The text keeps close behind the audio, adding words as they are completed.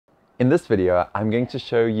In this video, I'm going to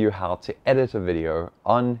show you how to edit a video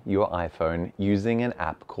on your iPhone using an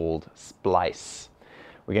app called Splice.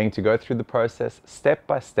 We're going to go through the process step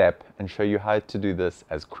by step and show you how to do this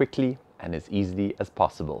as quickly and as easily as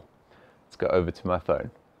possible. Let's go over to my phone.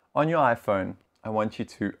 On your iPhone, I want you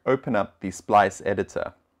to open up the Splice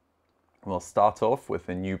editor. We'll start off with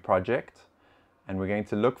a new project, and we're going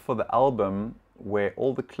to look for the album where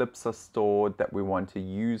all the clips are stored that we want to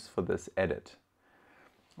use for this edit.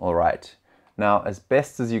 All right, now as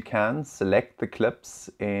best as you can, select the clips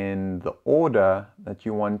in the order that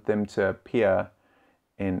you want them to appear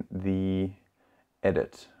in the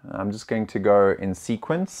edit. I'm just going to go in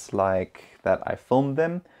sequence like that I filmed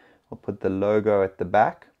them. I'll put the logo at the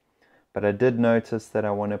back, but I did notice that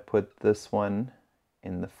I want to put this one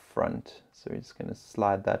in the front. So we're just going to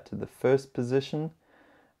slide that to the first position,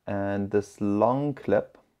 and this long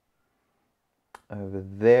clip over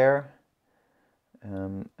there.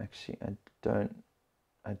 Actually,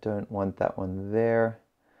 I don't want that one there.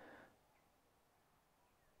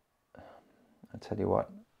 I'll tell you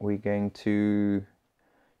what, we're going to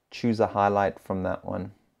choose a highlight from that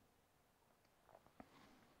one.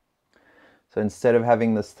 So instead of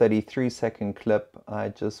having this 33-second clip, I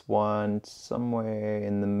just want somewhere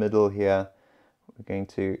in the middle here, we're going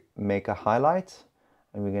to make a highlight,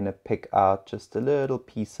 and we're going to pick out just a little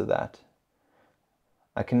piece of that.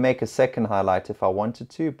 I can make a second highlight if I wanted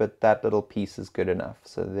to, but that little piece is good enough.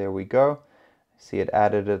 So there we go. See it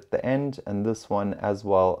added at the end, and this one as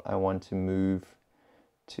well, I want to move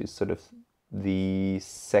to sort of the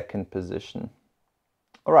second position.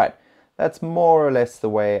 All right, that's more or less the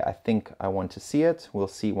way I think I want to see it. We'll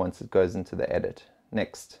see once it goes into the edit.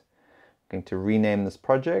 Next, I'm going to rename this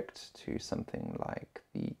project to something like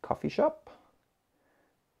the coffee shop.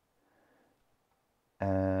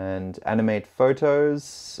 And animate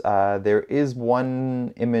photos. There is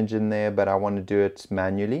one image in there, but I want to do it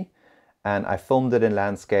manually. And I filmed it in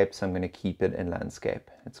landscape, so I'm going to keep it in landscape.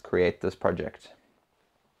 Let's create this project.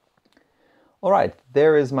 All right,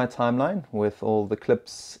 there is my timeline with all the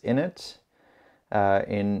clips in it,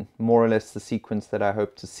 in more or less the sequence that I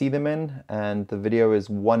hope to see them in. And the video is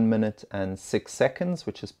 1 minute and 6 seconds,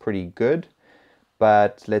 which is pretty good.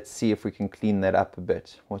 But let's see if we can clean that up a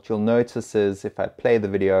bit. What you'll notice is if I play the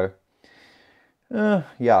video,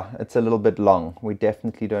 yeah, it's a little bit long. We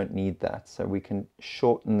definitely don't need that. So we can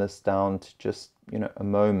shorten this down to just, a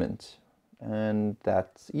moment. And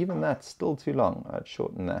that's still too long. I'd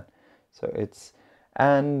shorten that. So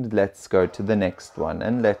and let's go to the next one,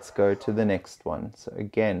 and let's go to the next one. So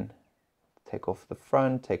again, take off the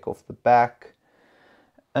front, take off the back,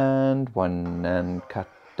 and one, and cut.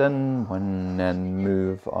 Done, one, and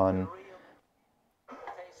move on.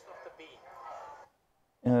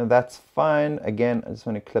 That's fine. Again, I just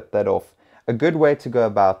want to clip that off. A good way to go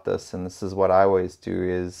about this, and this is what I always do,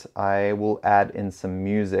 is I will add in some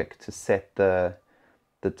music to set the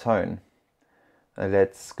tone.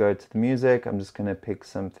 Let's go to the music. I'm just going to pick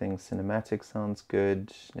something cinematic, sounds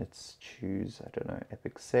good. Let's choose, I don't know,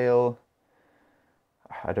 Epic Sail.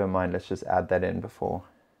 I don't mind, let's just add that in before.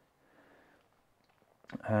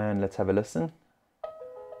 And let's have a listen.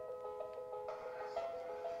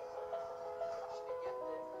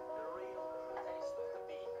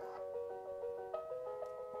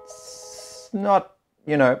 It's not,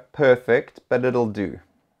 perfect, but it'll do.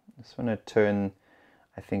 I just want to turn,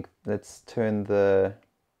 let's turn the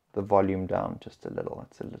volume down just a little.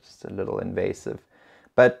 It's just a little invasive.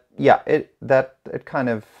 But yeah, it kind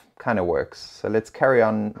of works. So let's carry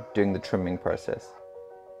on doing the trimming process.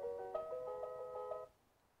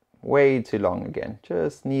 Way too long again.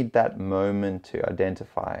 Just need that moment to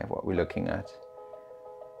identify what we're looking at.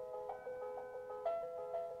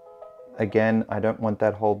 Again, I don't want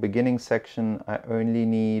that whole beginning section. I only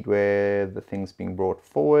need where the thing's being brought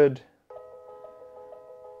forward.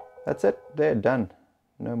 That's it. They're done.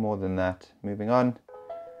 No more than that. Moving on.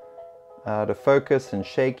 Out of focus and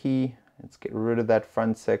shaky. Let's get rid of that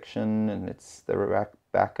front section, and it's the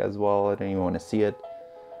back as well. I don't even want to see it.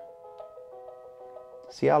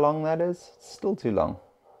 See how long that is? It's still too long.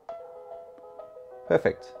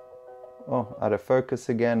 Perfect. Oh, out of focus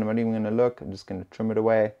again. I'm not even going to look. I'm just going to trim it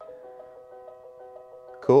away.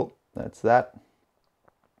 Cool. That's that.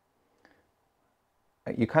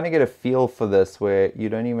 You kind of get a feel for this where you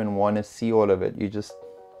don't even want to see all of it. You're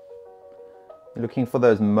looking for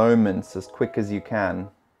those moments as quick as you can.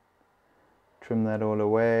 Trim that all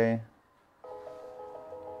away.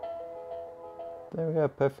 There we go,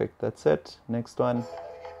 perfect. That's it. Next one.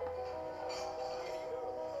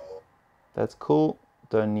 That's cool.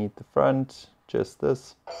 Don't need the front, just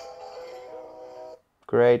this.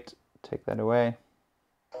 Great. Take that away.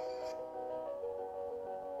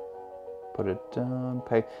 put it down.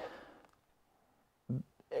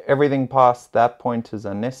 Everything past that point is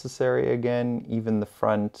unnecessary again, even the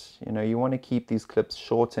front. You know, you want to keep these clips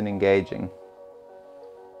short and engaging.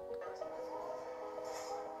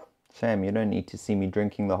 Shame you don't need to see me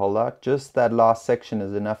drinking the whole lot. Just that last section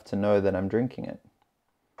is enough to know that I'm drinking it.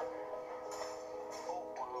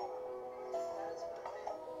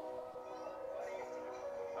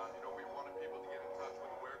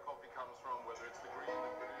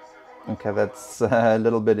 Okay, that's a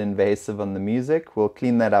little bit invasive on the music. We'll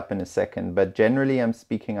clean that up in a second, but generally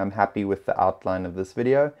I'm happy with the outline of this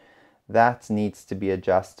video. That needs to be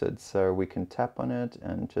adjusted, so we can tap on it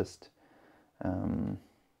and just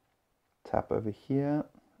tap over here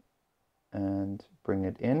and bring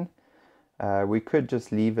it in. We could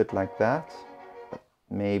just leave it like that, but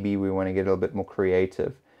maybe we want to get a little bit more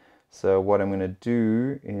creative. So what I'm going to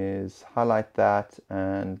do is highlight that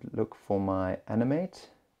and look for my animate.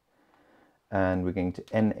 And we're going to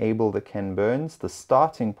enable the Ken Burns. The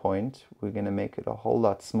starting point, we're going to make it a whole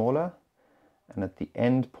lot smaller. And at the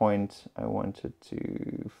end point, I want it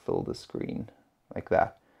to fill the screen like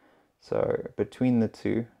that. So between the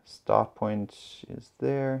two, start point is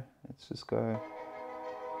there. Let's just go.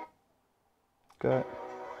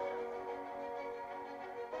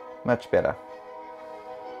 Much better.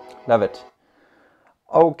 Love it.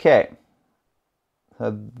 Okay.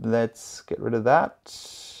 So let's get rid of that.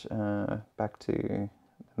 Back to the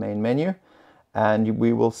main menu. And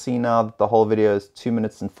we will see now that the whole video is 2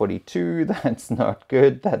 minutes and 42. That's not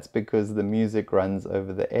good. That's because the music runs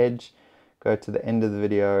over the edge. Go to the end of the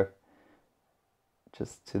video.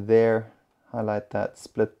 Just to there. Highlight that,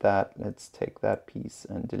 split that. Let's take that piece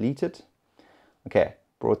and delete it. Okay,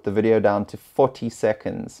 brought the video down to 40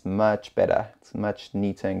 seconds. Much better. It's much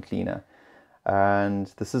neater and cleaner.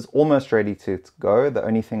 And this is almost ready to go. The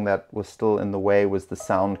only thing that was still in the way was the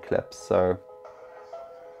sound clips. So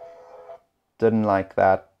didn't like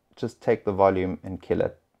that. Just take the volume and kill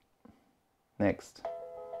it. Next.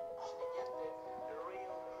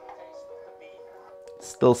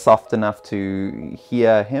 Still soft enough to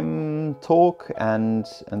hear him talk and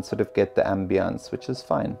sort of get the ambience, which is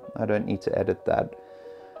fine. I don't need to edit that.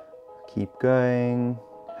 Keep going.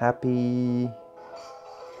 Happy.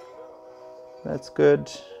 That's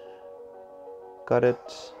good. Got it.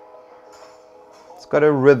 It's got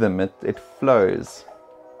a rhythm. It flows.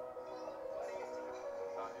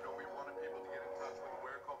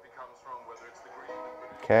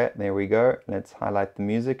 Okay, there we go. Let's highlight the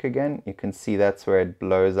music again. You can see that's where it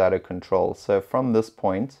blows out of control. So from this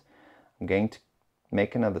point, I'm going to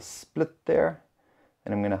make another split there.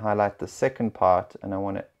 And I'm going to highlight the second part, and I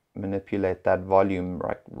want to manipulate that volume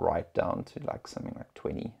right down to like something like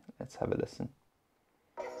 20. Let's have a listen.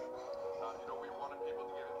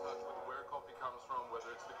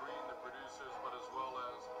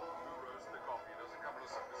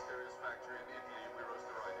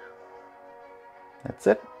 That's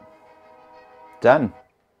it. Done.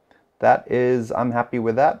 That is, I'm happy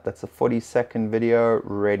with that. That's a 40-second video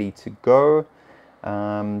ready to go. Do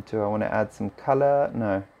I want to add some color?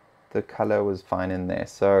 No, the color was fine in there.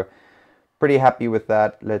 So pretty happy with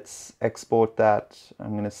that. Let's export that.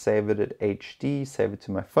 I'm going to save it at HD, save it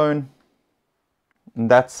to my phone. And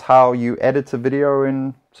that's how you edit a video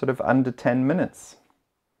in sort of under 10 minutes.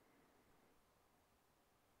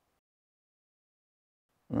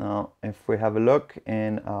 Now, if we have a look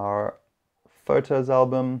in our photos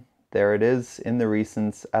album, there it is in the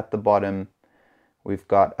recents at the bottom. We've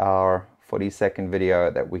got our 40-second video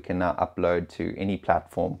that we can now upload to any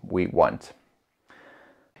platform we want.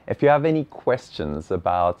 If you have any questions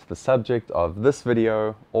about the subject of this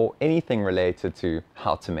video or anything related to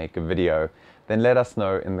how to make a video, then let us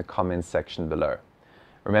know in the comments section below.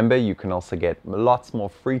 Remember, you can also get lots more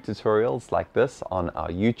free tutorials like this on our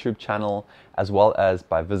YouTube channel, as well as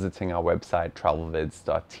by visiting our website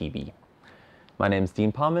travelvids.tv. My name's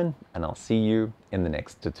Dean Parman, and I'll see you in the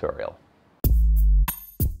next tutorial.